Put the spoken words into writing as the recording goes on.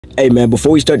Hey man,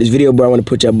 before we start this video, bro, I want to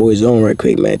put y'all boys on right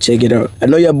quick, man. Check it out. I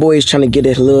know y'all boys trying to get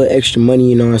that little extra money,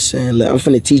 you know what I'm saying? Look, I'm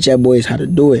finna teach y'all boys how to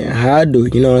do it and how I do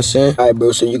it, you know what I'm saying? Alright,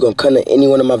 bro, so you're gonna come to any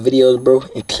one of my videos, bro,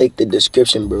 and click the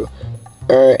description, bro.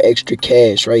 Earn extra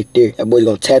cash right there. That boy's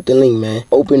gonna tap the link, man.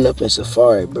 Open up in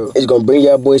Safari, bro. It's gonna bring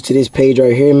y'all boys to this page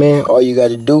right here, man. All you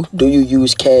gotta do you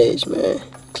use cash, man?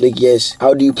 Click yes.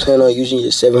 How do you plan on using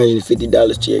your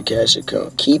 $750 to your cash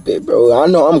account? Keep it, bro. I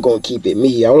know I'm gonna keep it.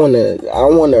 Me, I wanna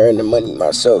earn the money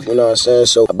myself, you know what I'm saying?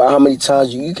 So about how many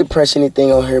times you can press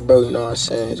anything on here, bro, you know what I'm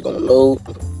saying? It's gonna load.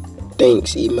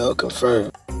 Thanks, email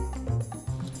confirmed.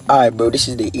 Alright, bro, this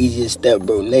is the easiest step,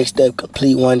 bro. Next step,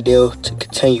 complete one deal to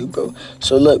continue, bro.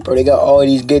 So look, bro, they got all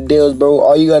these good deals, bro.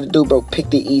 All you gotta do, bro, pick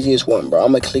the easiest one, bro.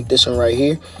 I'm gonna click this one right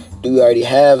here. Do you already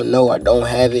have? No, I don't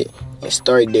have it. And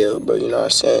start deal, bro, you know what I'm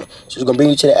saying? So it's gonna bring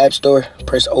you to the app store,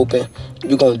 press open.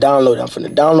 You're gonna download it. I'm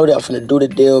finna download it, I'm finna do the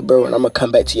deal, bro, and I'm gonna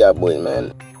come back to y'all boys,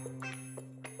 man.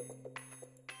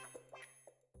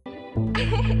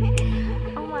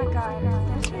 Oh my god,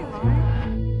 that's me, Lauryn.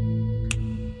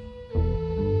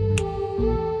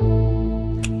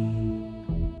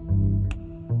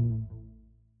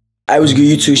 I was good,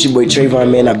 YouTube. It's your boy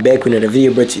Trayvon, man. I'm back with another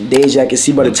video, bro. Today, as y'all can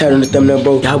see by the title and the thumbnail,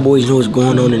 bro, y'all boys know what's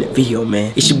going on in the video,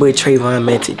 man. It's your boy Trayvon,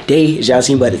 man. Today, as y'all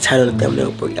seen by the title and the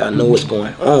thumbnail, bro, y'all know what's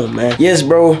going on, man. Yes,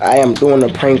 bro, I am doing a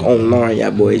prank on Lauryn,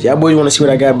 y'all boys. Y'all boys want to see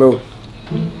what I got, bro?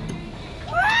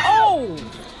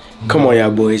 Come on,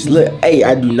 y'all boys. Look, hey,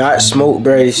 I do not smoke,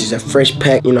 bro. This is a fresh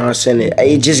pack, you know what I'm saying?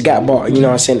 It just got bought, you know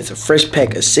what I'm saying? It's a fresh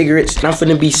pack of cigarettes. And I'm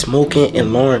finna be smoking and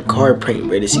Lauryn card prank,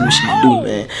 bro, to see what she do,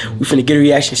 man. We finna get a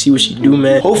reaction, see what she do,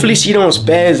 man. Hopefully she don't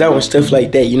spaz out and stuff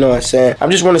like that, you know what I'm saying? I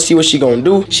just wanna see what she gonna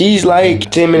do. She's like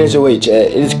 10 minutes away,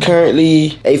 chat. It's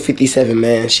currently 8:57,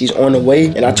 man. She's on the way.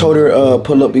 And I told her,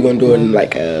 pull up, we gonna do it in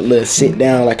like a little sit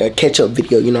down, like a catch up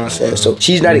video, you know what I'm saying? So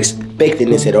she's not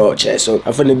expecting this at all, chat. So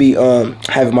I'm finna be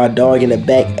having my dog in the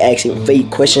back asking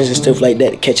fake questions and stuff like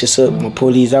that to catch us up. I'm gonna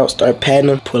pull these out, start patting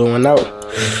them, pull one out.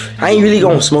 I ain't really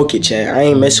gonna smoke it, chat. I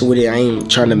ain't messing with it. I ain't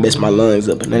trying to mess my lungs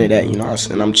up and none of that, you know what I'm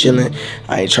saying? I'm chilling.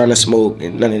 I ain't trying to smoke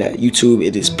and none of that. YouTube,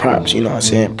 it is props, you know what I'm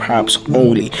saying? Props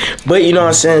only. But you know what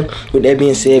I'm saying? With that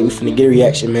being said, we finna get a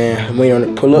reaction, man. I'm waiting on it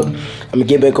to pull up. I'm gonna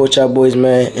get back with y'all boys,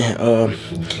 man.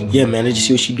 And yeah, man, let's just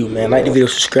see what she do, man. Like the video,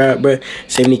 subscribe, bro.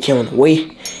 70K on the way.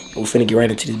 And we finna get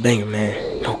right into this banger,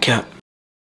 man. No cap.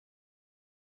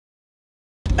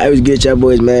 I was good, y'all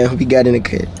boys, man. We got in the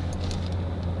cut.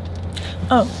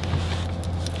 Oh.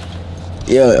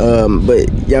 Yeah,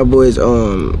 but y'all boys,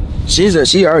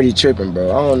 she already tripping, bro.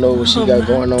 I don't know what she got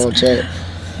going on, chat,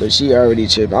 but she already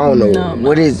tripping. I don't know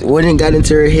what didn't got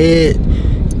into her head,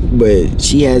 but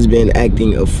she has been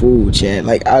acting a fool, chat.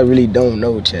 Like, I really don't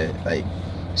know, chat. Like,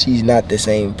 she's not the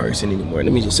same person anymore.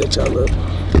 Let me just set y'all up.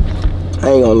 I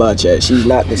ain't gonna lie, chat. She's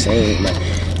not the same. Like,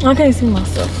 I can't see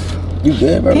myself. You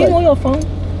good, bro? Can you on your phone?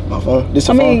 My phone? This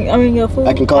a phone? I mean your food.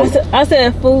 I can call you. I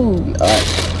said food. Alright.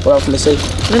 What I'm finna say?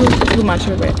 Let me do my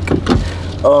shirt back.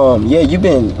 Yeah, you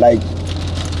been like,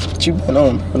 what you been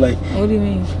on, bro? Like, what do you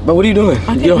mean? But what are you doing?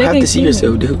 You don't have to see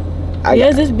yourself, dude.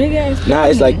 Yes, this big ass. Nah,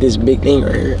 it's like this big thing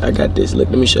right here. I got this. Look,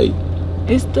 let me show you.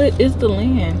 It's the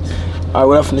lens. Alright,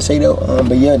 what I'm finna say though,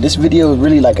 but yeah, this video is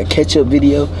really like a catch-up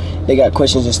video. They got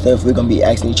questions and stuff. We're gonna be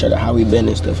asking each other how we been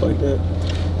and stuff like that.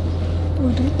 Oh,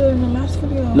 did you do that in the last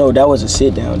video? No, that was a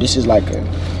sit down. This is like a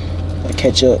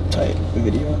catch-up type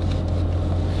video.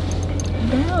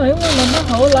 Damn, they wanna know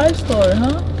my whole life story,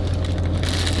 huh?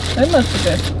 They must have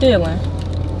been stealing.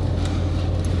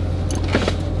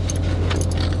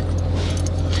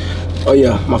 Oh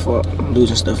yeah, my fault. I'm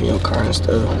losing stuff in your car and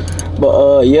stuff.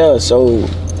 But yeah, so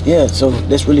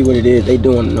that's really what it is. They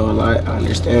do want to know a lot. I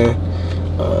understand.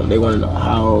 They want to know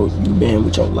how you been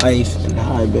with your life and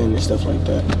how it been and stuff like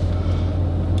that.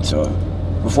 So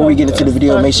before we get into the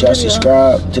video, make sure y'all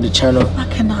subscribe to the channel. I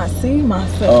cannot see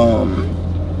myself.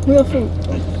 Real food.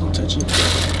 Don't touch it.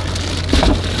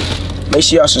 Make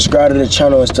sure y'all subscribe to the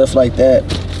channel and stuff like that.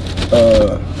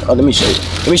 Oh, let me show you.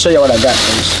 Let me show y'all what I got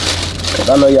first, cause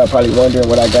I know y'all probably wondering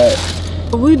what I got.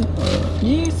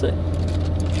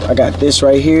 I got this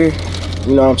right here.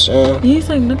 You know what I'm saying? You ain't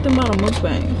saying nothing about a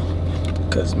mukbang.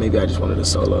 Cause maybe I just wanted a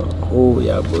solo. Oh,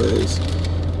 y'all boys.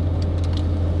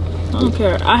 I don't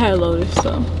care. I had Lotus,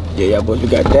 so. Yeah, y'all boys, we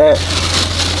got that.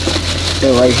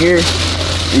 Then right here,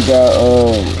 we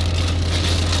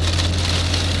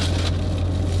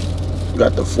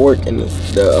got the fork and the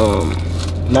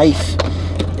knife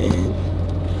and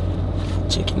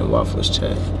chicken and waffles,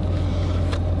 chat.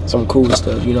 Some cool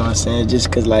stuff, you know what I'm saying? Just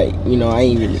cause, like, you know, I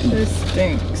ain't really eat. This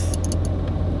stinks.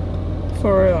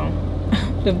 For real.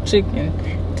 Them chicken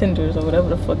tenders or whatever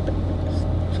the fuck that is.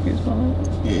 Excuse my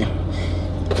language. Yeah.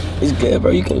 It's good,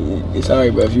 bro. You can. It's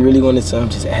alright, bro. If you really wanted something,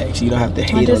 just ask. You don't have to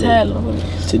hate I just had on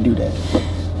Lauryn. it to do that.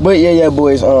 But yeah,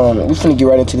 boys. We finna get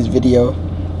right into this video.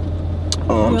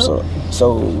 Yep.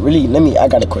 So really, I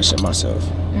got a question myself.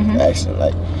 Asking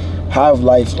like, how have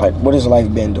life, like, what has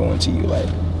life been doing to you? Like,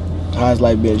 how has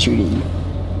life been treating you?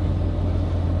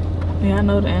 Yeah, I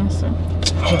know the answer.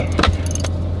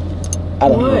 I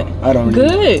don't know. I don't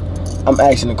really Good. know. I'm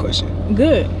asking the question.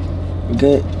 Good.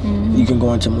 Good. You can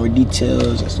go into more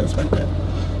details and stuff like that.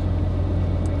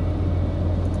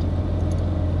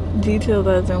 Details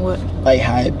as in what? Like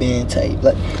how it been type.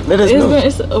 Like, let us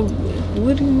know.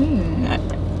 What do you mean?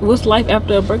 What's life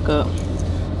after a breakup?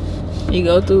 You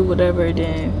go through whatever,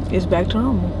 then it's back to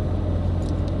normal.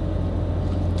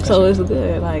 So it's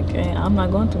good. Like, I'm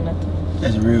not going through nothing.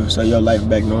 That's real. So your life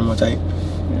back normal type?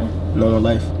 Yeah. Normal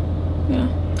life? Yeah.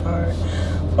 Alright.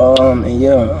 And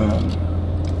yeah,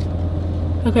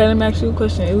 Okay, let me ask you a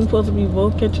question. Are we supposed to be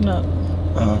both catching up?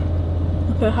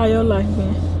 Okay, how your life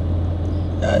been?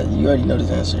 You already know this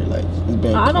answer. Like, it's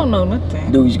been I cool. don't know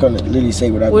nothing. Dude, you're gonna literally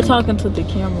say what I've We're been. talking to the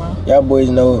camera. Y'all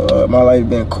boys know my life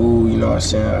been cool, you know what I'm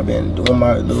saying? I've been doing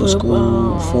my little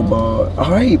school, football.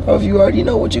 Alright, bro, if you already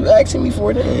know what you asking me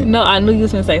for then. No, I knew you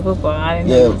was gonna say football. I didn't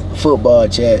know. Football,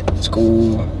 chat,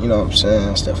 school, you know what I'm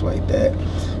saying? Stuff like that.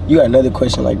 You got another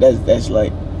question like that's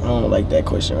like, I don't like that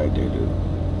question right there, dude.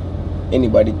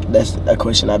 Anybody, that's a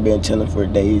question I've been telling for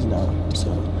days now. So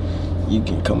you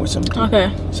can come with some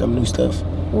new stuff.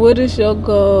 What is your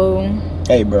goal?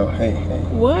 Hey, bro. Hey.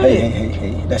 What?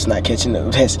 Hey. That's not catching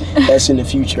up. That's in the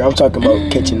future. I'm talking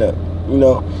about catching up. You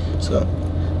know. So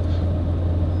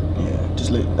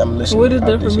yeah, I'm listening. What is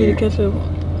there for me to catch up?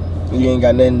 You ain't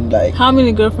got nothing like. How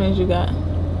many girlfriends you got?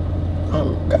 I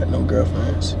don't got no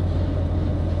girlfriends.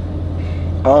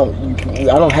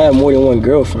 I don't have more than one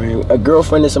girlfriend. A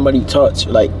girlfriend is somebody you talk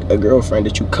to, like a girlfriend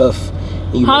that you cuff.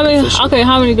 How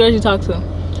many girls you talk to?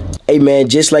 Hey man,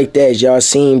 just like that, as y'all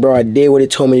seen, bro, I did what it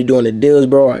told me to do on the deals,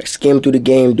 bro. I skimmed through the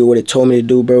game, do what it told me to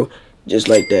do, bro. Just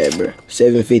like that, bro.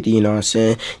 750, you know what I'm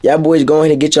saying? Y'all boys go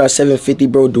ahead and get y'all 750,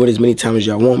 bro. Do it as many times as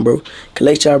y'all want, bro.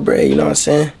 Collect y'all bread, you know what I'm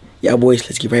saying? Y'all boys,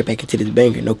 let's get right back into this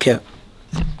banger, no cap.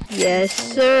 Yes,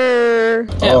 sir.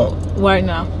 Yeah, right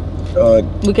now.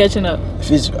 We catching up.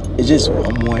 It's just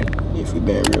I'm one, if we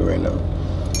being real right now.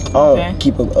 I don't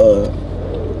keep a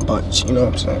bunch, you know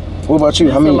what I'm saying? What about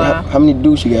you? How many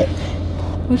dudes you got?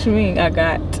 What you mean I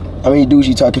got? How many dudes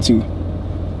you talking to?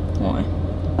 One.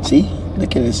 See?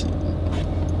 Look at this.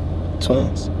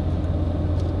 Twins.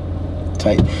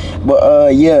 Tight. But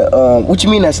what you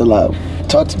mean that's a lie?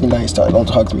 Talk to me nice. Don't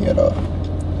talk to me at all.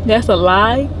 That's a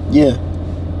lie? Yeah.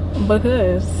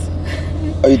 Because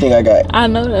Oh, you think I got? I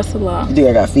know that's a lie. You think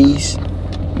I got fees?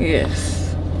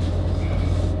 Yes.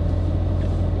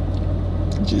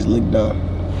 Just look dumb.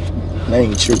 That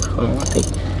ain't true. Hold on, I think.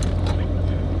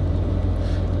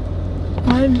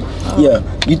 Yeah.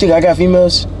 You think I got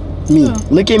females? Me. Yeah.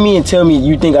 Look at me and tell me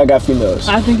you think I got females.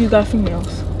 I think you got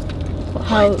females.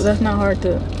 How? That's not hard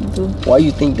to do. Why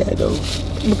you think that though?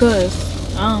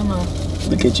 Because I don't know.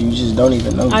 Look at you just don't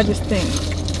even know. I just think.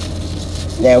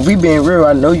 Now, if we being real,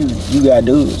 I know you got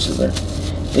dudes. So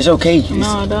it's okay. No,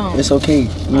 I don't. It's okay.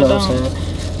 You know what I'm saying?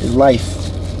 It's life.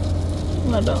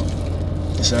 I don't.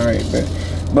 It's alright, bro.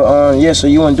 But yeah. So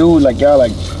you and dude, like y'all,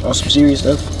 like on some serious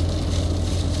stuff,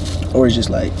 or it's just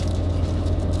like,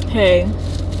 hey.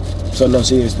 So no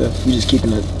serious stuff. You just keep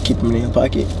them in your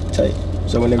pocket, tight.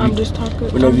 So whenever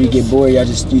you get bored, you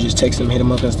just text them, hit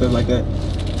them up and stuff like that.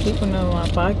 Keeping them in my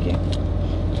pocket.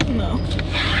 No.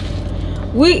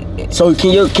 So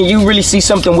can you really see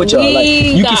something with y'all? Like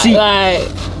you can see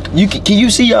can you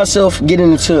see yourself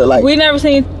getting into like? We never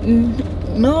seen.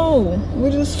 No,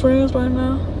 we're just friends right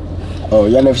now. Oh,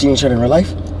 y'all never seen each other in real life?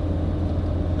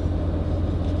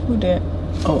 Who did?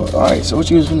 Oh, all right. So what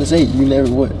you was gonna say? You never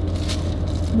what?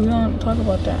 We don't talk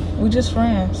about that. We just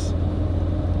friends.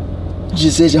 You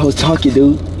just said y'all was talking,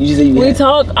 dude. You just said you. We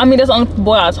talk. I mean, that's the only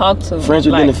boy I talk to. Friends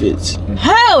with benefits.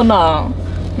 Hell no.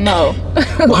 No.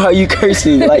 Why are you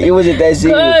cursing? Like it wasn't that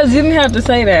serious. Cause you didn't have to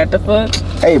say that. The fuck.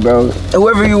 Hey, bro.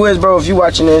 Whoever you is, bro. If you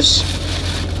watching this,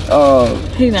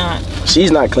 he not. She's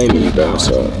not claiming you, bro.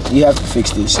 So you have to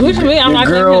fix this. What you mean? I'm not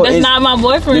claiming. That's not my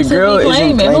boyfriend to be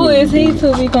claiming. Who is he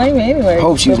to be claiming anyway?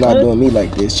 Hope she's not doing me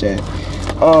like this, Chad.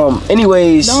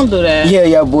 Anyways. Don't do that. Yeah,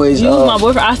 y'all boys. You was my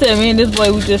boyfriend. I said, me and this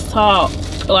boy, we just talk.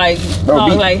 Like, bro,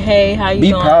 like, hey, how you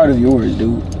doing? Be proud of yours,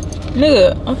 dude.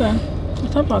 Nigga, okay.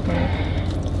 Stop talking to me.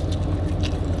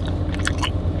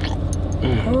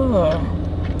 Oh.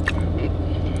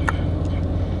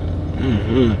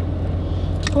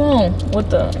 Come on. What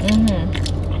the?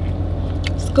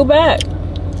 Let's go back.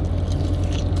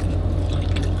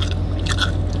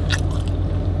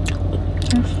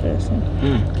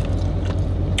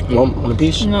 Want a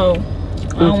piece? No.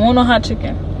 I don't want no hot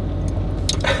chicken.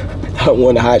 I don't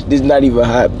want a hot. This is not even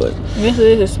hot, but. Yes,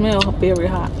 it is. It smells very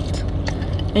hot.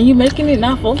 And you making it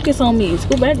not focus on me. Let's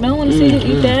go back. They don't want to see you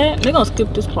eat that. They're going to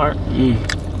skip this part.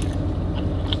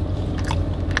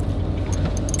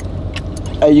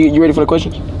 Hey, you ready for the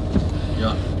questions?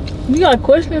 Yeah. You got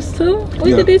questions too? Where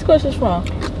you get these questions from?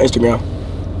 Instagram.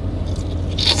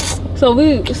 So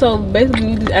basically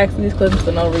we just ask these questions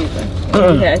for no reason.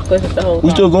 We ask questions the whole time.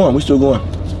 We still going.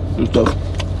 And stuff.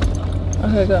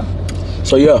 Okay, go.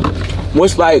 So yeah,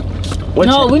 what's like?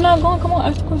 No, we're not going. Come on,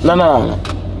 ask the question. No.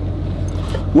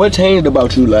 What changed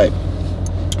about you? Like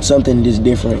something that's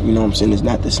different. You know what I'm saying? It's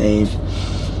not the same.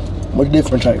 What's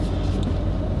different type?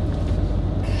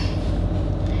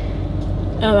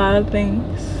 A lot of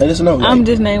things. Let us know. Like, I'm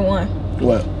just name one.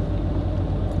 What?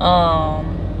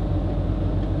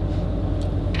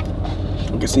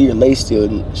 You can see your lace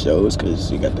still shows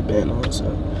because you got the band on. So.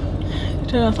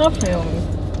 Stop playing with me.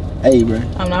 Hey, bro.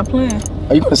 I'm not playing.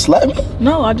 Are you gonna slap me?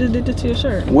 No, I just did this to your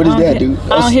shirt. What does that do?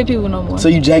 I don't hit people no more. So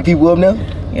you jack people up now?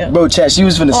 Yeah. Bro, chat. She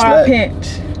was finna or slap. I pinch.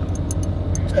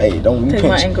 Hey, don't you Take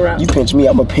my anger out. You pinch me,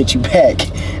 I'm gonna pinch you back.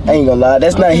 I ain't gonna lie.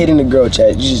 That's not hitting the girl,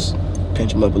 chat. You just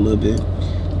pinch him up a little bit.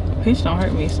 Pinch don't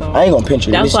hurt me, so I ain't gonna pinch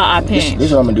her. That's why I pinch. This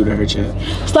is what I'm gonna do to her, chat.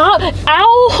 Stop!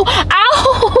 Ow!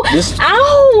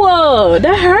 Ow!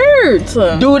 That hurts.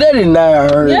 Dude, that did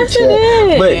not hurt. Yes, chat. it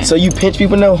did. But so you pinch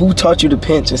people now? Who taught you to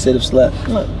pinch instead of slap?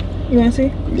 Look, you wanna see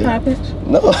how I pinch?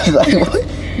 No, like what?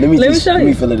 Let me show you. Let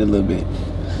me feel it a little bit.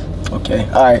 Okay.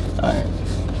 All right.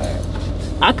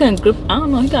 I couldn't grip. I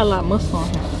don't know. He got a lot of muscle on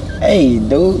him. Hey,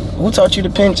 dude, who taught you to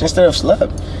pinch instead of slap?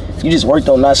 You just worked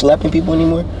on not slapping people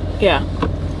anymore? Yeah,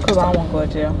 cause I don't want to go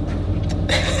to jail.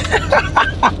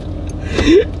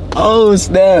 Oh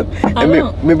snap!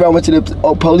 Remember I went to the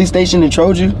police station and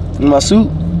trolled you in my suit?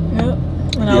 Yep.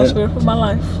 And I was scared for my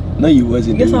life. No, you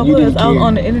wasn't. Yes, dude. I You was. didn't I was care.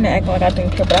 on the internet acting like I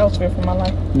didn't care, but I was scared for my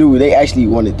life. Dude, they actually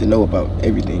wanted to know about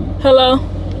everything. Hello.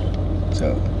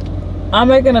 So. I'm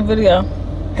making a video.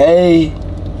 Hey.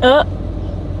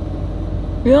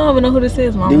 You don't even know who this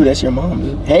is, mama. Dude, that's your mom,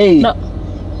 dude. Hey. No.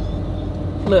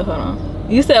 Look, hold on.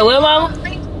 You said what, mama?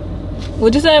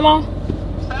 What'd you say, mom?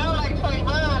 Sound like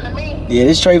Trayvon to me. Yeah,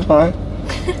 this Trayvon.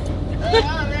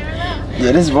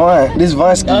 Yeah, this Vaughn. This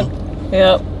Vonsky.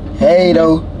 Yep. Hey,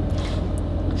 though.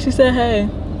 She said, hey.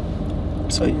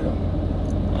 So,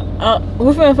 yeah.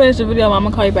 We're finna finish the video, mom.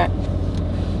 I'm gonna call you back.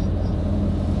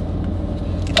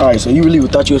 Alright, so you really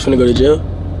thought you was finna go to jail?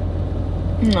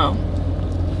 No.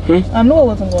 I knew I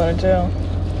wasn't going to jail.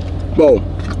 Bro.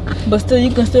 But still, you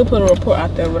can still put a report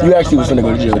out there. You actually was finna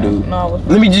go to jail, dude. No, I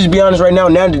wasn't. Let me just be honest right now.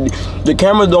 Now the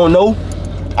cameras don't know.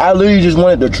 I literally just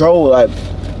wanted to troll. Like,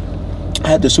 I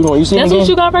had the suit on. You see me? That's what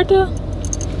you got right there?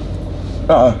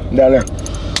 Down there.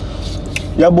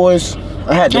 Yeah, boys.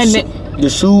 I had the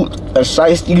suit, a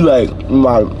shiesty, like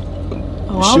my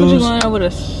Why shoes. would you going over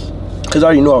this? Cause I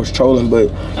already knew I was trolling, but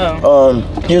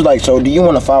he was like, "So do you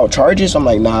want to file charges?" I'm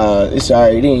like, "Nah, it's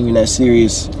alright. It ain't even that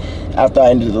serious." After I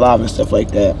ended the live and stuff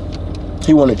like that,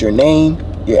 he wanted your name,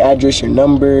 your address, your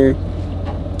number,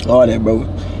 all that, bro.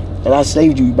 And I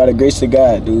saved you by the grace of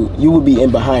God, dude. You would be in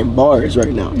behind bars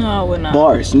right now. No, I would not.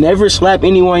 Bars. Never slap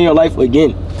anyone in your life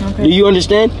again. Okay. Do you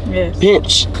understand? Yes.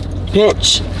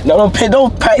 Pinch. No,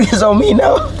 don't practice on me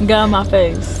now. Get out my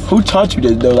face. Who taught you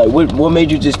this though? Like, what made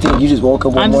you just think? You just woke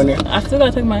up one morning? I still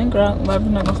gotta take my anger out, but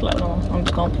I'm not gonna slap no one. I'm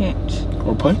just gonna pinch.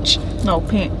 Or punch? No,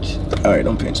 pinch. All right,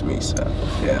 don't pinch me. So,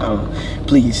 yeah,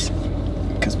 please,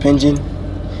 cause pinching,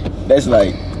 that's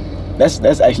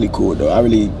actually cool though. I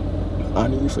really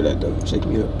honor you for that though. Shake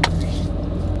me up.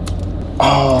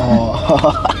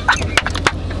 Oh,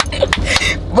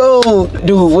 bro,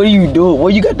 dude, what are you doing?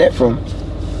 Where you got that from?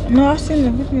 No, I seen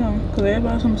the video. Cause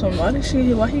everybody's talking some other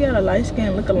shit. Why he got a light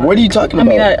skin look alike? What are you talking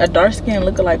about? I mean, a dark skin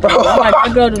look alike. I'm like,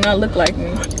 that girl do not look like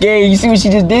me. Yeah, you see what she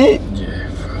just did?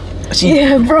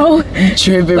 Yeah, bro. You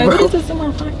tripping, Wait, bro? what is this in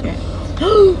my pocket?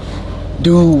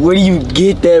 Dude, where do you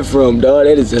get that from, dog?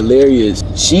 That is hilarious.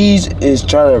 She is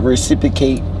trying to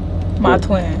reciprocate My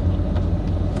twin.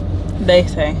 They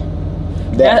say.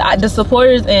 The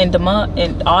supporters and the mom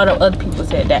and all the other people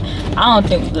said that. I don't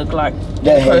think we look like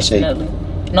that personally.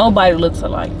 Nobody looks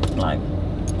alike. Like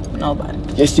nobody.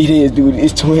 Yes, it is, dude.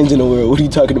 It's twins in the world. What are you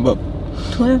talking about?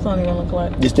 Twins don't even look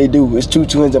like. Yes, they do. It's two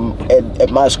twins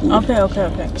at my school.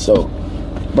 Okay. So,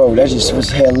 bro, that just was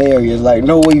hilarious. Like,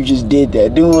 no way you just did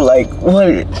that, dude. Like,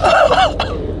 what?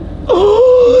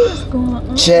 What's going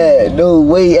on? Chad, no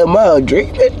way. Am I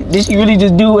dreaming? Did she really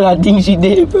just do what I think she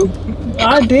did, bro?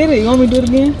 I did it. You want me to do it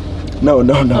again? No.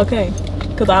 Okay,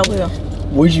 cause I will.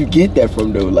 Where'd you get that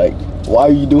from, though? Like, Why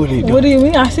are you doing it? Though? What do you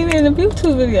mean? I seen it in the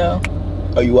YouTube video.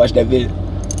 Oh, you watched that video?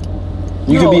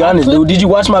 You No, can be I honest, dude. clipped Did you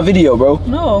watch my video, bro?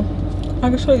 No, I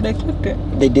can show you. They clipped it.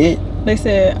 They did. They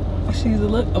said she's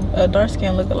a dark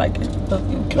skin lookalike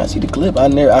of you. Can I see the clip? I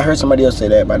heard somebody else say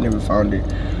that, but I never found it.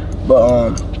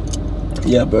 But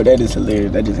yeah, bro, that is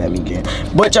hilarious. That just had me again.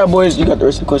 But y'all boys, you got the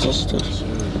rest of the questions too.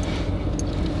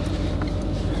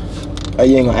 Oh,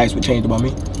 you ain't gonna ask what changed about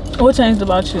me? What changed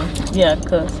about you? Yeah,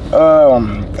 cause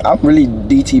I'm really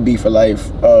DTB for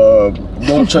life.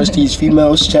 Don't trust these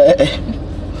females, chat.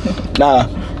 Nah,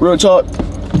 real talk.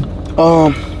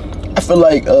 I feel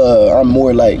like I'm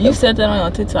more like you said that on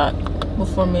your TikTok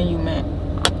before me and you met.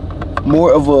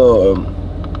 More of a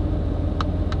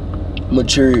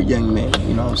mature young man.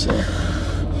 You know what I'm saying?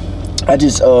 I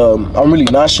just I'm really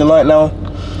nonchalant now.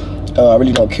 I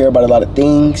really don't care about a lot of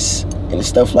things and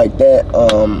stuff like that.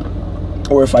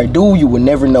 Or if I do, you would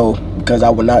never know because I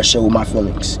would not show my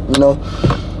feelings. You know?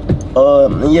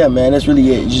 And yeah, man, that's really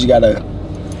it. You just gotta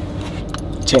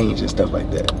change and stuff like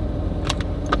that.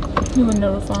 You would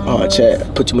never find love. Oh,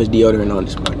 chat, put too much deodorant on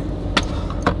this morning.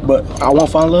 But I won't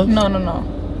find love? No.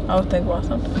 I was thinking about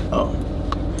something. Oh.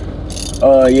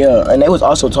 Yeah, and they was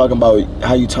also talking about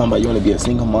how you talking about you want to be a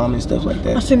single mom and stuff like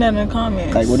that. I seen that in the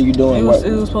comments. Like, what are you doing? It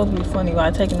was supposed to be funny, but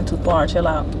I taking it too far. Chill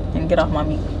out and get off my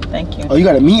meat. Thank you. Oh, you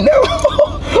got a meet now?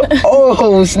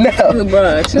 Oh, snap.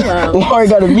 Bruh, chill out. Lauren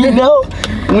got a meet now?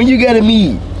 When you got a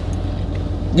meet?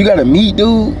 You got a meet,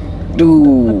 dude?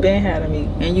 Dude. Ben had a meet,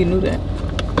 and you knew that.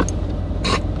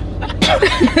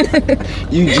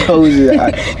 You chose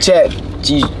it. Chat,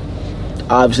 she's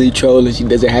obviously trolling. She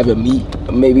doesn't have a meet.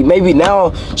 Maybe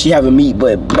now she have a meet,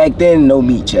 but back then, no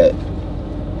meet, chat.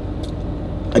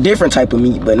 A different type of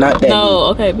meat, but not that No,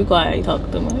 meat. okay, be quiet. You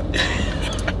talk too much.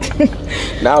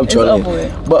 Now I'm trolling.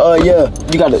 But yeah,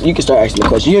 you can start asking the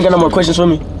question. You ain't got no more questions for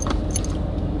me?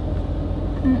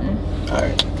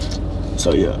 Alright.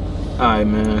 So yeah. Alright,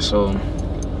 man, so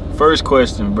first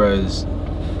question, bruh,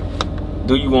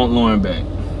 do you want Lauryn back?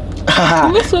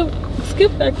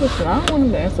 Skip that question. I don't want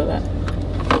him to answer that.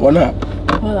 Why not?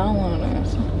 Well, I don't want him to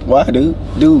answer. Why, dude?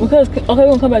 Because, okay,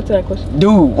 we'll come back to that question.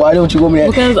 Dude, why don't you want me to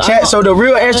Because chat? So the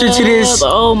real answer to this.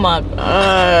 Oh my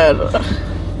god.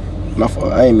 My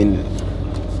fault. I ain't mean to.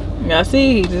 Yeah,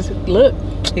 see, he just look.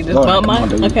 He just bumped my.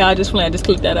 Okay, I just plan. Just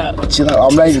click that out. Chill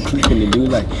out. I'm not even clicking it, dude.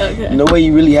 Like, okay. No way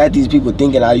you really had these people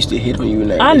thinking I used to hit on you in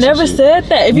that I never said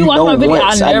that. If you watch my video,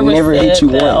 once. I never hit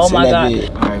you that. once. Oh my god.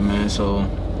 Alright, man. So,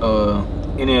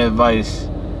 any advice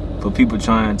for people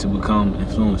trying to become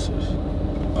influencers?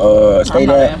 Stay I'm down.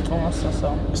 not an influencer,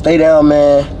 so. Stay down,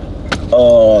 man.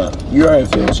 You're an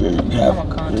influencer. You have.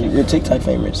 I'm a content You're TikTok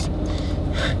famous.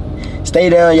 Stay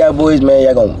down, y'all boys, man.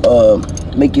 Y'all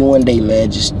gonna make it one day, man.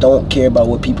 Just don't care about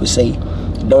what people say.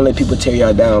 Don't let people tear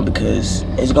y'all down because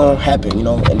it's gonna happen, you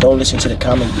know. And don't listen to the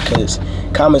comments because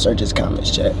comments are just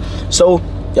comments, chat. So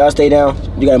y'all stay down.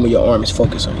 You gotta move your arms.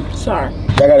 Focus on you. Sorry.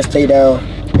 Y'all gotta stay down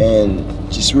and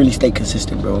just really stay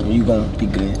consistent, bro. You gonna be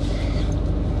good.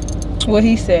 What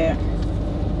he said.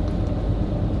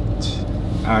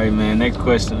 Alright, man. Next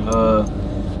question.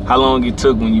 How long it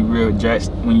took when you reattached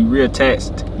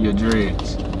your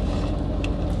dreads?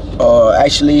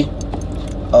 Actually,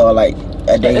 like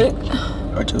a day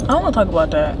or two. I don't want to talk about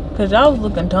that because y'all was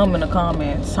looking dumb in the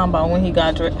comments talking about when he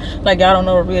got dressed. Like y'all don't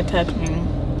know what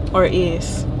reattachment or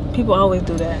is. People always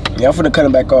do that. Yeah, I'm finna cut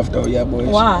him back off though, yeah, boys.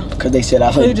 Why? Because they said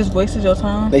So you just wasted your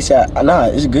time? They said nah,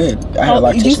 it's good. I had a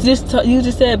lot to you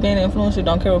just said being an influencer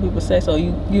don't care what people say, so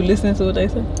you listening to what they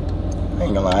say? I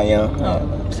ain't gonna lie,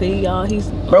 yeah. See, y'all, he's...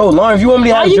 Bro, Lauren, if you want me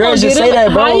to have dreads, just say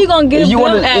that, bro. How you gonna give them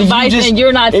advice and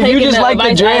you're not taking the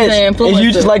advice as an influencer? If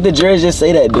you just like the dreads, just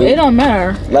say that, dude. It don't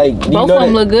matter. Like, both of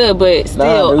them look good, but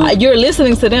still, you're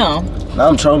listening to them. Nah,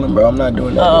 I'm trolling, bro. I'm not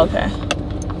doing that. Oh, okay.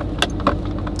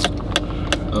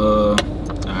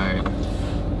 Alright.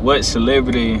 What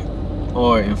celebrity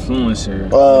or influencer?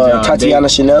 Tatiana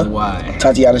Chanel. Why?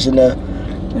 Tatiana Chanel.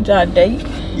 Would y'all date?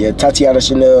 Yeah, Tatiana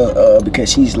Chanel,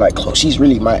 because she's like close. She's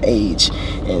really my age,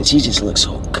 and she just looks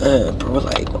so good, bro.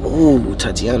 Like, ooh,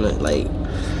 Tatiana, like.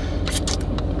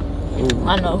 Ooh.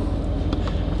 I know.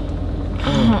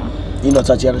 You know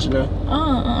Tatiana Chanel?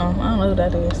 I don't know who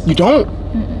that is. You don't?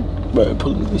 Bro,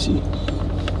 pull it, let me see.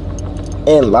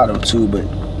 And Lotto too, but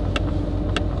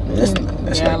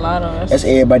that's yeah, like, Lotto. That's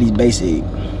everybody's basic.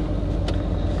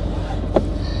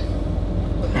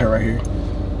 Her right here.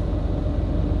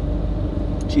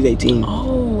 She's 18.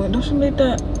 Oh, don't she date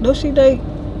that? Don't she date?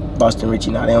 Boston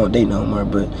Richie. Now they don't date no more,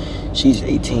 but she's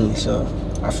 18, so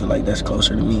I feel like that's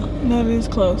closer to me. That is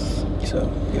close. So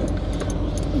yeah.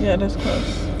 Yeah, that's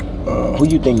close. Who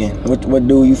you thinking? What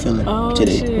dude you feeling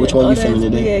today? Shit. Which one you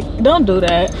feeling today? Don't do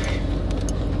that.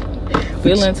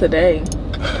 Feeling today.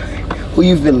 Who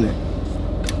you feeling?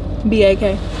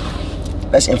 BAK.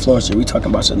 That's influencer. We talking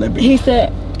about celebrity. He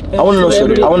said. I want to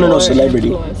know celebrity.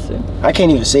 Influencer. I can't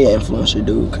even say an influencer,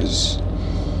 dude, because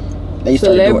they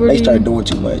start doing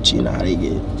too much. You know how they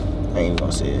get. I ain't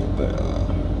gonna say it, but.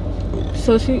 Yeah.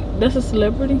 So that's a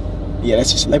celebrity? Yeah,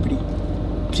 that's a celebrity.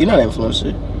 She not an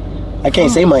influencer. I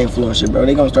can't say my influencer, bro.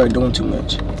 They gonna start doing too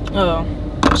much. Oh.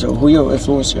 So who your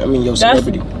influencer? I mean, your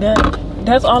celebrity.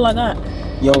 That's all I got.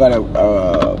 You don't got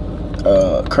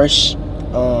a crush,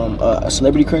 a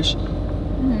celebrity crush?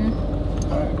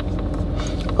 Alright.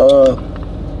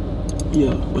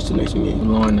 Yeah. What's the next one?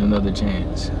 Lauryn, another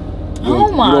chance.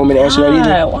 Oh my God. You don't want me to answer that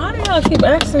either? Why do y'all keep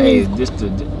asking me? Hey, this the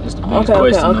biggest question.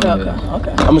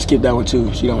 Okay. I'm gonna skip that one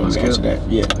too. She don't want me to answer that.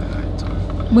 Yeah.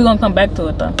 We're gonna come back to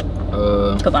it though.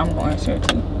 Cause I'm gonna answer it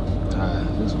too.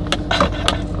 This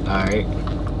one. Alright.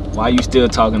 Why you still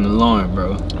talking to Lauryn,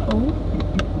 bro? Who?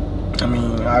 I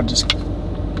mean,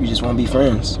 we just want to be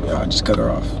friends. You know, I just cut her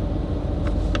off.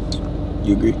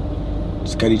 You agree?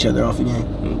 Just cut each other off again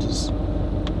and just.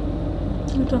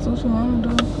 That's what you want to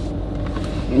do.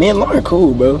 Me and Lauryn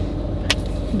cool, bro.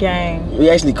 Gang. We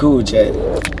actually cool, chat.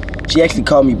 She actually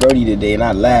called me Brody today, and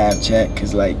I laughed, chat,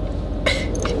 cause like.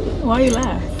 Why you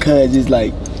laugh? Cause it's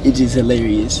like it's just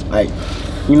hilarious, like,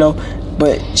 you know.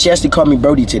 But she actually called me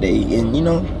Brody today, and you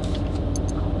know,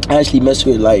 I actually messed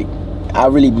with I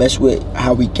really messed with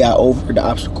how we got over the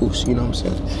obstacles. You know what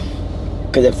I'm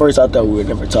saying? Cause at first I thought we were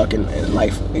never talking in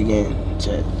life again,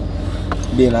 chat.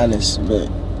 Being honest, but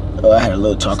I had a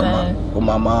little talk with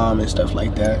my mom and stuff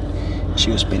like that.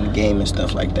 She was spitting the game and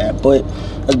stuff like that. But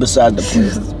that's beside the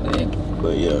point.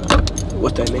 But yeah.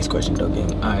 What's that next question though,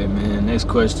 gang? Alright, man. Next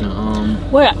question.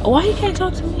 Wait, why you can't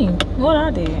talk to me? What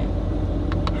I did?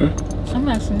 I'm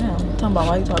asking now. I'm talking about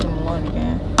why you talking to Lauryn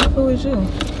again. Who is you?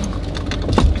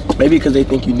 Maybe because they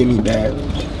think you did me bad.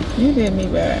 You did me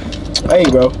bad. Hey,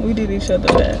 bro. We did each other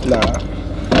bad. Nah.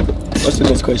 What's the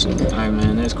next question, bro? Alright,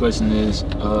 man. Next question is,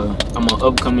 I'm an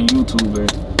upcoming YouTuber.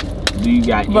 Do you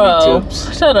got any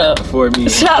tips? Shut up. For me?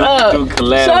 Shut up.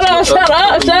 Shut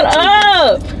up. Shut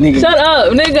up. Nigga. Shut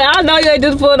up, nigga. I know you ain't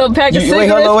just pulling up pack of cigarettes. Wait,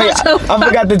 hold on, wait. I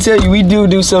forgot to tell you, we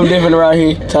do something different around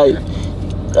here. Type.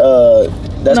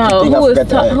 That's the thing I forgot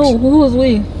to ask. Who is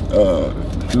we?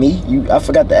 Me? I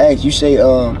forgot to ask. You say,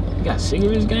 You got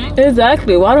cigarettes, gang?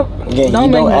 Exactly. Why don't make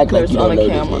act like you on don't the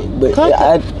know camera? this,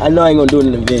 but I know I ain't gonna do it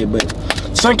in the vid,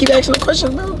 but son, keep asking the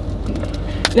questions, bro.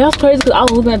 That's crazy because I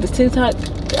was looking at the TikTok.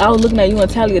 I was looking at you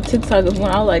and Talia TikTokers when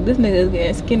I was like, this nigga is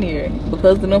getting skinnier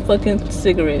because of them fucking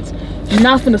cigarettes. You're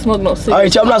not finna smoke no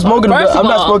cigarettes. Alright, I'm not smoking.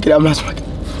 I'm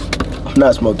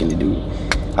not smoking it, dude.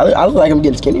 I look like I'm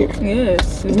getting skinnier.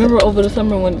 Yes. Remember over the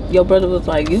summer when your brother was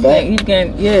like, you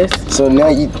getting, yes. So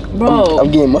now bro.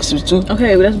 I'm getting muscles too.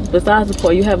 Okay, but that's besides the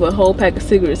point. You have a whole pack of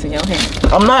cigarettes in your hand.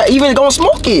 I'm not even gonna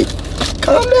smoke it.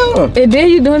 Calm down. And then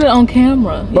you doing it on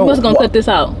camera. You must gonna cut this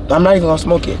out. I'm not even gonna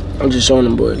smoke it. I'm just showing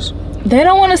them boys. They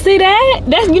don't want to see that.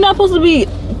 You're not supposed to be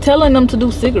telling them to do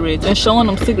cigarettes and showing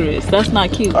them cigarettes. That's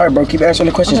not cute. All right, bro. Keep asking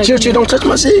the questions. Okay, chill. Don't touch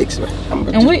my cigs.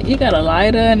 And you got a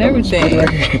lighter and everything.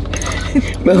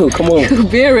 No, come on.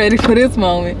 Being ready for this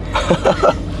moment.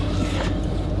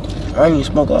 I ain't even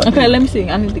smoke all Okay, let me see.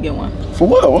 I need to get one. For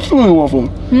what? What food you want for?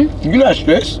 You not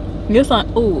stressed? Yes,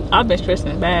 I've been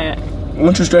stressing bad.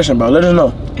 What you stressing about? Let us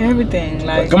know. Everything,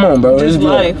 like. Come on, bro. Just it's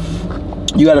life.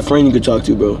 You got a friend you can talk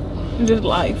to, bro. Just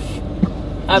life.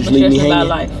 I've Just been leave me stressing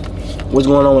about hanging. life. What's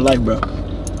going on with life, bro?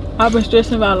 I've been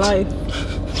stressing about life.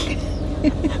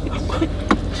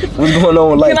 What's going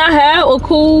on with life? Can I have a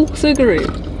cool cigarette?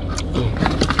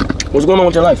 What's going on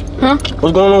with your life? Huh?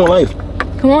 What's going on with life?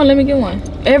 Come on, let me get one.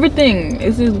 Everything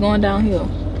is just going downhill.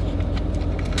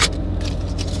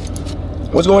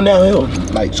 What's going downhill?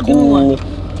 Like school?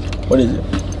 What is it?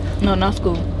 No, not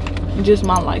school. Just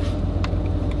my life.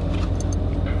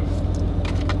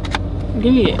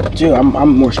 Give me it. Chill, I'm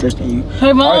more stressed than you.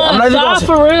 Hey, Mom, stop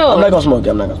for real. I'm not gonna smoke it.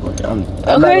 I'm not gonna smoke it.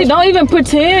 Okay, don't even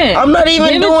pretend. I'm not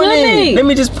even doing it. Let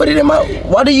me just put it in my.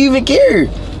 Why do you even care?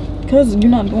 Because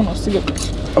you're not doing no cigarettes.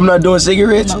 I'm not doing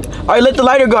cigarettes? No. All right, let the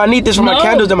lighter go. I need this for my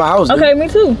candles in my house. Okay, me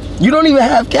too. You don't even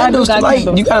have candles to light.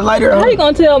 Candles. You got a lighter. How you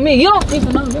gonna tell me? You don't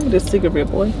even know. Give me this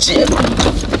cigarette, boy. Chill,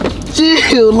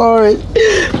 Lauryn.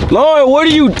 Lauryn, what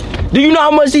do you know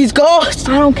how much these cost?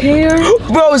 I don't care.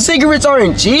 Bro, cigarettes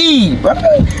aren't cheap, bro.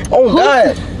 Oh,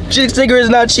 God. Cigarettes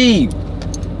not cheap.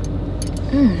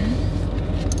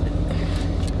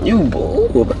 You bull,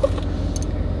 bro.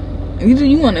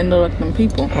 You want to interact with them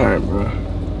people. All right, bro.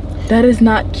 That is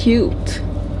not cute.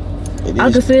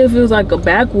 I could see if it was like a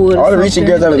backwood. All the recent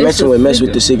girls I've been messing with mess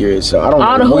with the cigarettes, so I don't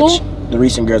All know the which who? the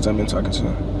recent girls I've been talking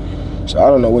to. So I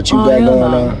don't know what you got going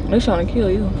on. They trying to kill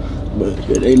you. But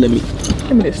they let me.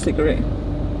 Give me this cigarette.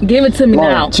 Give it to me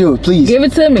now. Chill, please. Give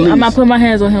it to me. Please. I'm not putting my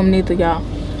hands on him neither, y'all.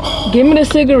 Give me the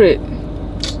cigarette.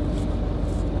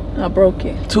 I broke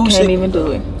it. Can't even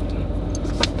do it.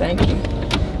 Thank you.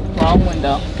 Wrong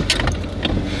window.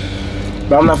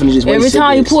 But I'm not finna just waste Every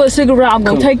time you cigarettes. pull a cigarette, I'm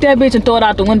gonna take that bitch and throw it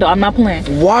out the window. I'm not playing.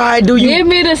 Why do you? Give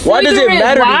me the cigarette. Why does it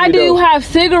matter to Why you, do you though? have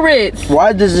cigarettes?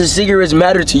 Why does the cigarettes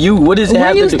matter to you? What does it have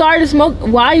When to you do? started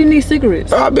smoking, why you need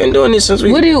cigarettes? I've been doing this since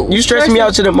we. What do you stress me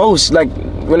out to the most, like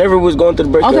whenever we was going through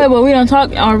the breakup. Okay, but we don't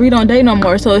talk or we don't date no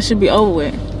more, so it should be over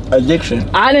with. Addiction.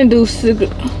 I didn't do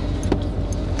cigarette.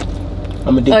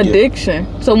 I'm addicted.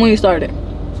 Addiction. So when you started?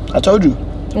 I told you.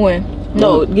 When?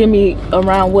 No, give me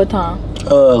around what time?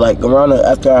 Like around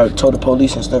after I told the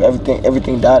police and stuff,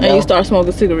 everything died And down. you start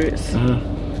smoking cigarettes. Mhm.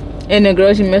 And the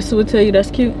girls you mess with tell you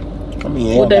that's cute. I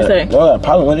mean, What they say? They don't got a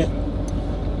problem with it.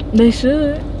 They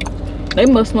should. They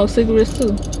must smoke cigarettes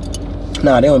too.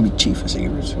 Nah, they don't be cheap for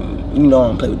cigarettes. You know I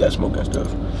don't play with that smoking stuff.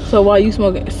 So why you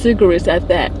smoking cigarettes at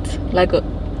that? Like a,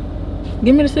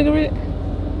 give me the cigarette.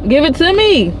 Give it to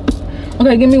me.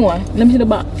 Okay, give me one. Let me see the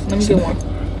box. Let me get one.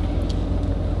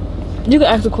 You can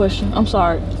ask a question. I'm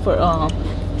sorry for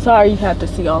sorry you have to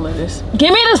see all of this.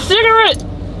 Give me the cigarette.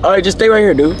 All right, just stay right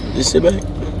here, dude. Just sit back.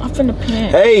 I'm finna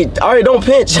pinch. Hey, all right, don't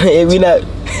pinch if we not.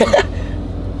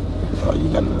 Oh, you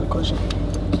got another question?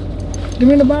 Give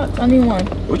me the box. I need one.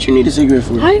 What you need a cigarette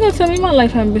for? How you gonna tell me my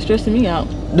life haven't been stressing me out?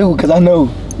 Dude, cause I know.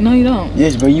 No, you don't.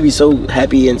 Yes, bro, you be so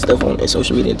happy and stuff on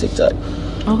social media and TikTok.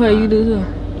 Okay, you do too.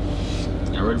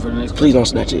 Y'all ready for the next? Please don't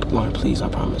snatch it, Lauren. Please, I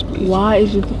promise, please. Why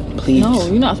is you? Please. No,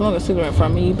 you're not smoking a cigarette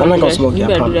from me. You I'm better not do gonna that- smoke it, You I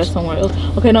better do that promise. somewhere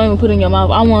else. Okay, don't even put it in your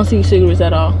mouth. I want to see cigarettes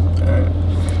at all.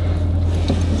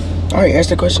 All right, ask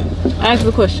the question. Ask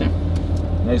the question.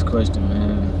 Next question,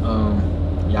 man.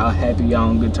 Y'all happy? Y'all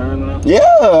on good terms now? Yeah,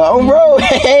 oh, bro.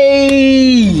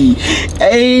 Hey,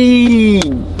 hey.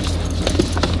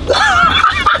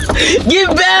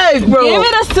 Get back, bro. Give me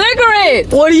the cigarette.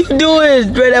 What are you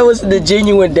doing, bro? That was the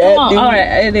genuine dad, Come on, dude. all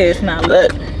right, it is now.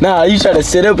 Look. Nah, you trying to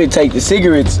sit up and take the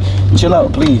cigarettes. Chill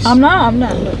out, please. I'm not.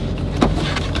 Look.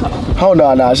 Hold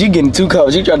on, nah. She getting too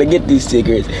close. She trying to get these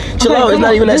cigarettes. Chill out. It's come not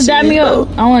on, even that just dap me serious, up.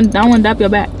 bro. I want to dap your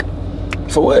back.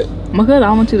 For what? Because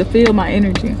I want you to feel my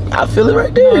energy. I feel it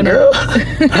right there, No, no. girl.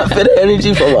 I feel the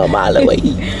energy from a mile away.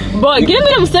 Boy, give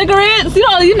me them cigarettes.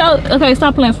 You know. Okay,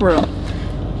 stop playing for real.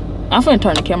 I'm finna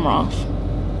turn the camera off.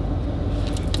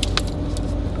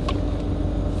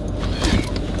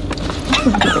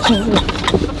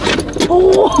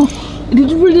 Oh, did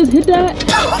you really just hit that?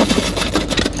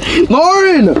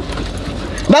 Lauren!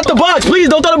 Not the box. Please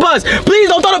don't throw the box. Please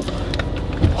don't throw the...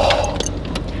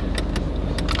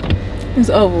 It's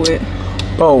over with.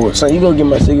 Oh, son, you gonna get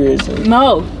my cigarettes? Son,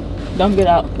 No, don't get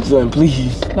out. son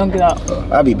please. Don't get out.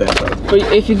 I'll be back, bro. But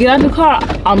if you get out the car,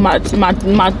 my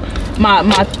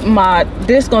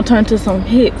this gonna turn to some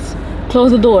hits.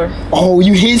 Close the door. Oh,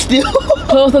 you hit still?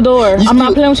 Close the door. You I'm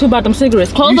not still- playing with you about them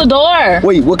cigarettes. Close the door.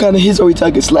 Wait, what kind of hits are we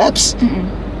talking? Slaps?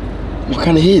 What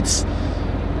kind of hits?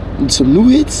 Some new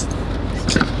hits?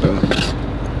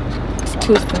 It's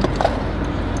twisting.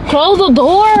 Close the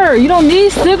door. You don't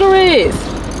need cigarettes.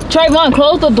 Trayvon,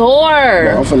 close the door.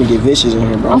 Bro, I'm finna get vicious in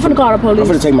here, bro. I'm finna call the police.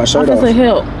 I'm finna take my shirt I'm finna say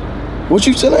off. help. What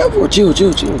you selling out for? Chill.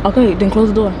 Okay, then close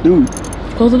the door. Dude,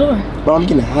 Close the door. bro, I'm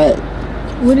getting hot.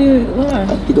 What do you? Why?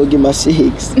 You go get my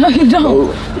cigs. No, you don't.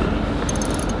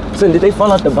 Oh. Son, did they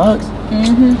fall out the box?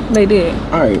 They did.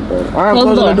 Alright, bro. Alright, Close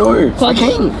closing the door. Close I the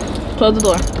can't. Close the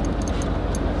door.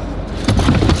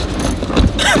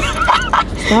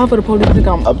 Stop for the police to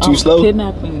come. I'm too slow?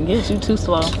 Kidnapping. Yes, you too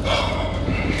slow.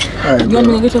 Alright, You want me to bro.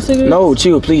 go get your cigarettes? No,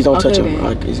 chill, please don't touch Okay, him. then.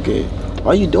 Like, it's good.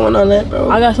 Why you doing all that, bro?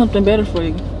 I got something better for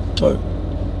you. What?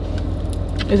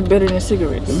 It's better than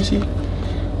cigarettes. Let me see.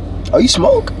 Oh, you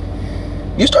smoke?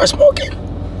 You start smoking?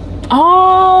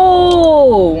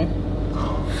 Oh!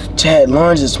 Chad,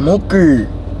 Lauren's a smoker.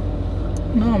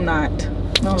 No, I'm not.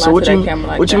 Don't So lie what to you that camera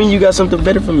like what you that. mean you got something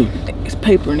better for me? It's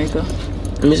paper, nigga.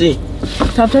 Let me see.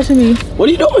 Stop touching me. What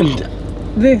are you doing?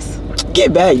 This.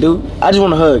 Get back, dude. I just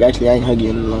want to hug. Actually, I ain't hugged you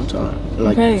in a long time. In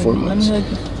like Okay, 4 let months. me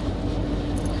hug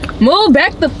you. Move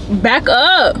back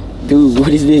up. Dude, what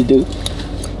is this, dude?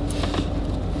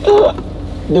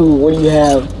 Dude, what do you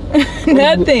have?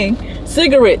 Nothing.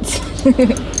 Cigarettes.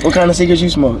 What kind of cigarettes you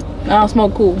smoke? I don't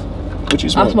smoke cool. What you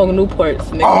I smoke? smoke Newports,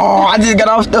 nigga. Oh, I just got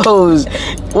off those.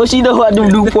 What she know who I do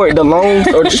Newport? The longs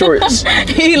or the shorts?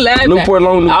 He laughing. Newport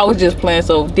long. I was just playing,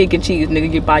 so dick and cheese,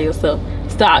 nigga, get by yourself.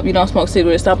 Stop. You don't smoke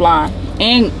cigarettes. Stop lying.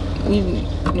 And you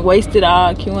Wasted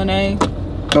our Q&A.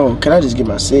 Oh, can I just get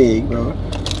my cig, bro?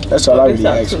 That's all I really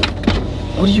ask.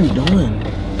 What are you doing?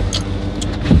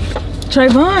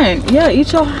 Trayvon, yeah,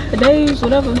 eat your days,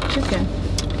 whatever, chicken.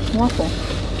 Waffle.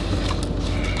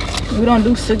 We don't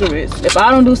do cigarettes. If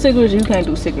I don't do cigarettes, you can't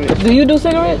do cigarettes. Do you do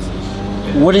cigarettes?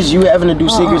 What is you having to do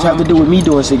cigarettes have to do with me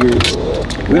doing cigarettes?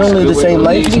 We don't live the same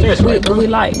life. We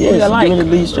like. Yes, we like. you need to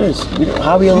leave stress.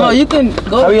 How we alike? No, you can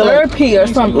go to therapy or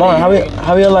something. Lauryn,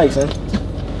 how we alike, son?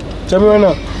 Tell me right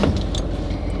now.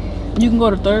 You can go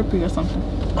to therapy or something.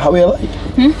 How we alike?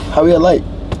 How we alike?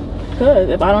 Cause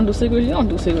if I don't do cigarettes, you don't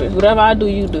do cigarettes. Whatever I do,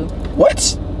 you do.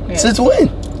 What? Yeah. Since when?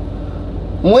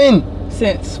 When?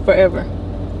 Since forever.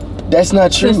 That's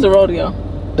not true. Since the rodeo.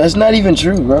 That's not even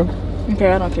true, bro.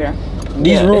 Okay, I don't care.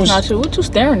 These rules. It's not true. What you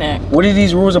staring at? What are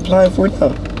these rules applying for now?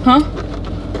 Huh?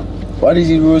 Why do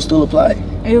these rules still apply?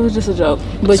 It was just a joke.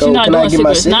 But So you're not can I doing get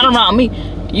my cigarettes. Not cigarettes? around me.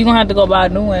 You're gonna have to go buy a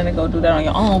new one and go do that on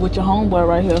your own with your homeboy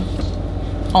right here.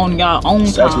 On your own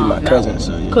It's time. actually my cousin,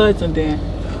 so yeah. Cousin then.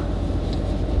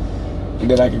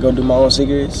 Then I could go do my own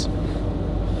cigarettes.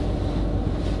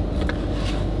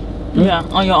 Yeah,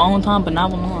 on your own time, but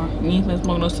not with Lauryn. You ain't finna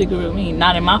smoke no cigarette with me.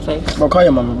 Not in my face. Bro, call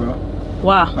your mama, bro.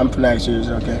 Why? I'm finna ask you,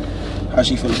 okay? How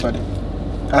she feel about it?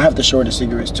 I have to show her the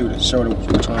cigarettes too, to show her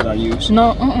which ones I use.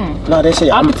 No, No, they say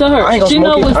I can tell her. I ain't gonna She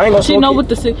smoke it. I ain't gonna she smoke know it. what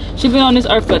the she been on this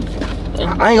earth for.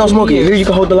 I ain't gonna smoke it. Here, you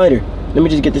can hold the lighter. Let me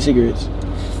just get the cigarettes.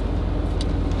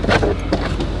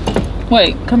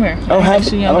 Wait, come here. I don't have.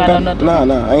 Sure you I don't don't got got nothing.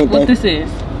 Nah, I ain't. What this is?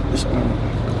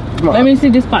 Come on. Let me see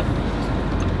this pocket.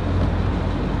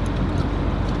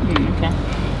 Okay.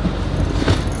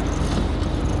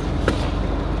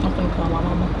 I'm gonna call my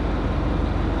mama.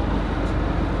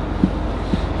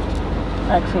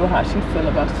 Ask her how she feel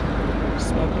about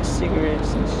smoking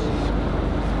cigarettes and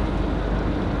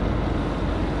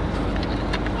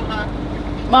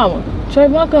Mama,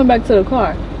 Trayvon coming back to the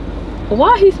car.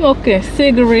 Why he smoking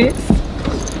cigarettes?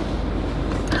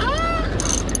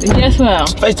 Yes, ma'am.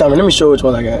 FaceTime me. Let me show you which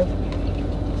one I got.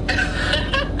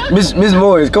 Miss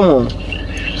Morris, come on.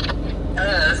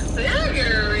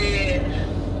 Cigarette.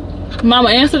 Mama,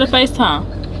 answer the FaceTime.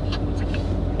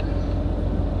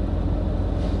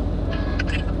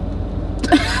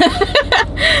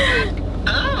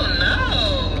 Oh no.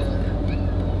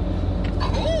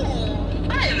 Cool.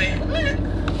 Baby.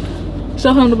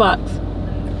 Show him the box.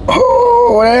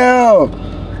 Oh, wow.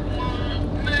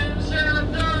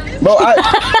 Bro,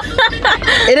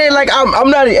 it ain't like I'm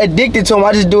not addicted to them.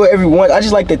 I just do it every once. I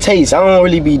just like the taste. I don't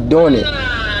really be doing it.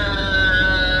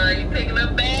 You picking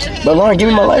up bad. But Lauryn, give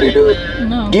me my lighter, dude.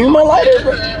 No. Give me my lighter,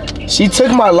 bro. She took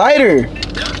my lighter. Them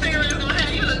cigarettes gonna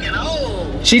have you looking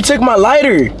old. She took my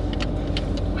lighter.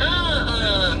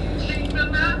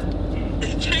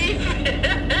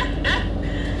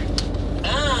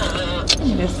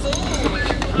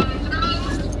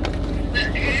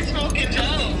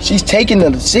 She's taking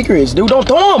the cigarettes, dude. Don't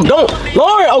throw them. Don't.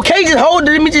 Lauryn, okay, just hold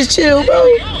it. Let me just chill, bro.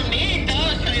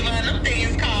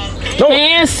 Don't.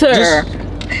 Answer.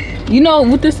 You know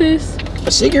what this is?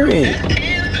 A cigarette.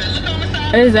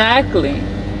 Exactly.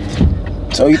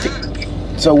 So you think?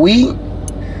 So we?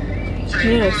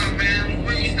 Yes.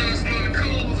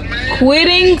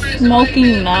 Quitting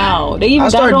smoking now. They even I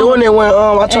started doing it when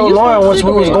I told you Lauryn smoke once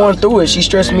we was cigarettes. going through it. She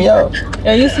stressed me out.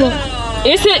 Yeah, you smoke.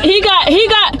 It's it. He got.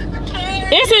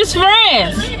 It's his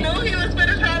friends.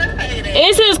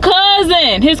 It's his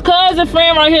cousin. His cousin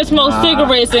friend right here smoked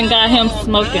cigarettes and got him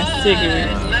smoking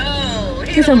cigarettes.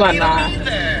 He's talking about nah.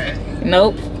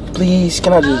 Nope. Please,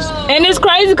 can I just? And it's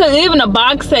crazy because even the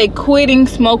box say quitting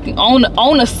smoking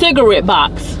on a cigarette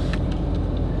box.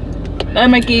 That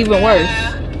make it even worse.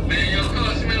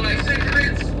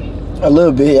 A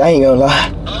little bit. I ain't gonna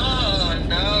lie.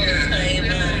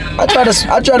 I try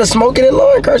to smoke it in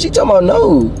Lauryn car. She talking about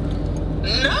no.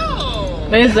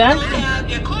 Exactly.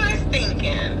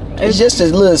 It's just a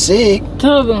little cig.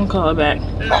 Tell her gonna call her back.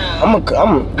 I'm. Okay,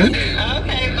 bye.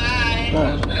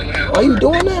 Why you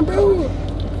doing that, bro?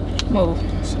 Move.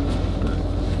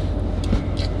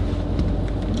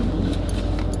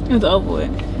 It's over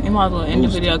with. You might as well end the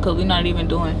video because we're not even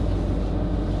doing.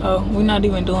 Oh, we're not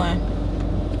even doing.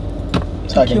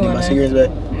 So I can't get my cigarettes back.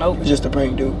 Nope. It's just a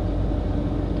prank, dude.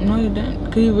 No, you didn't.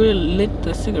 Because you really lit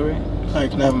the cigarette.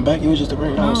 Alright, can I have them back? It was just a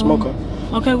prank. I don't smoke them.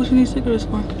 Okay, what you need cigarettes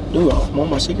for? Dude, I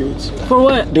want my cigarettes. For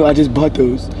what? Dude, I just bought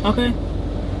those. Okay.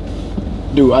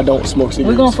 Dude, I don't smoke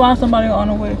cigarettes. We're going to find somebody on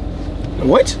the way.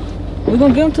 What? We're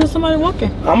going to give them to somebody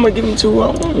walking. I'm going to give them to who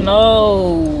I want.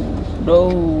 No.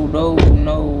 No.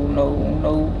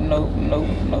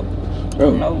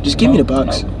 Bro, No, just give me the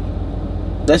box. no.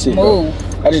 That's it, Move.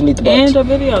 bro. I just need the End box.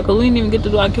 the video, cause we didn't even get to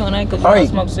do our Q&A because we All don't right.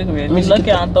 smoke cigarettes. Let me You just lucky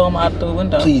get I don't throw them out the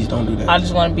window. Please don't do that. I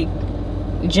just want to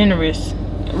be generous.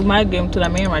 We might give them to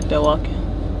that man right there walking.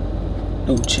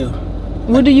 Dude, chill.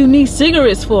 What do you need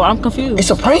cigarettes for? I'm confused. It's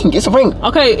a prank. It's a prank.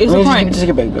 Okay, it's Let a me prank. just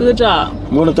get back, Good job.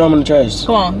 I'm gonna throw them in the trash.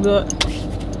 Come on, good.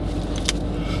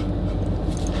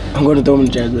 I'm gonna throw them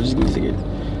in the trash, but just give me a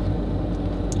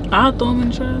second. I'll throw them in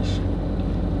the trash.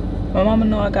 My mama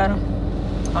know I got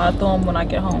them. I'll throw them when I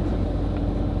get home.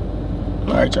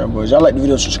 Alright, y'all boys. Y'all like the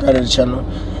video, subscribe to the channel.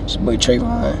 It's your boy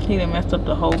Trayvon. He done messed up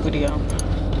the whole video.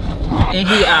 And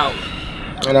he out.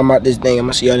 And I'm out this thing. I'm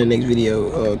gonna see y'all in the next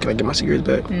video. Can I get my cigarettes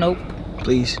back? Nope.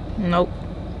 Please. Nope.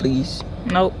 Please.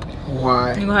 Nope.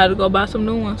 Why? You gonna have to go buy some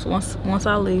new ones once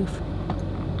I leave.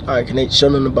 Alright, can they show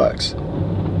them in the box?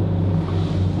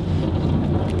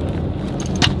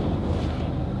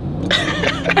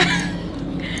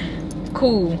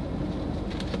 Cool.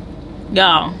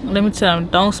 Y'all, let me tell them,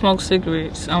 don't smoke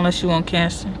cigarettes unless you want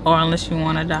cancer or unless you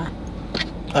want to die.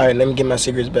 Alright, let me get my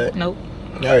cigarettes back. Nope.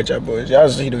 Alright, y'all boys. Y'all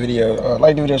see the video.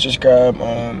 Like the video, subscribe.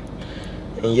 And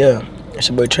yeah, it's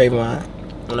your boy Trayvon.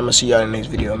 And I'm gonna see y'all in the next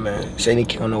video, man. Say any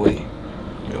kick on the way.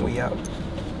 And we out.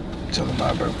 Tell them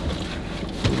bye, bro.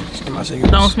 Just get my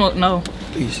cigarettes. Don't smoke, no.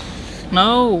 Please.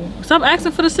 No. Stop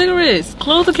asking for the cigarettes.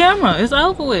 Close the camera. It's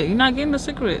over with. You're not getting the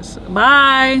cigarettes.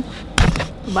 Bye.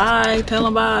 Bye. Tell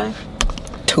them bye.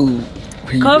 Two.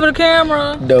 Cover the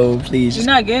camera. No, please. You're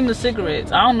not getting the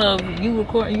cigarettes. I don't know if you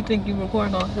record. You think you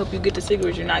recording gonna help you get the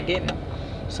cigarettes? You're not getting them.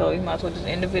 So you might as well just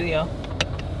end the video.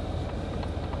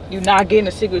 You're not getting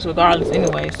the cigarettes regardless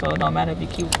anyway. So it don't matter if you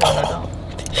keep recording or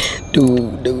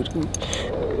don't. Dude.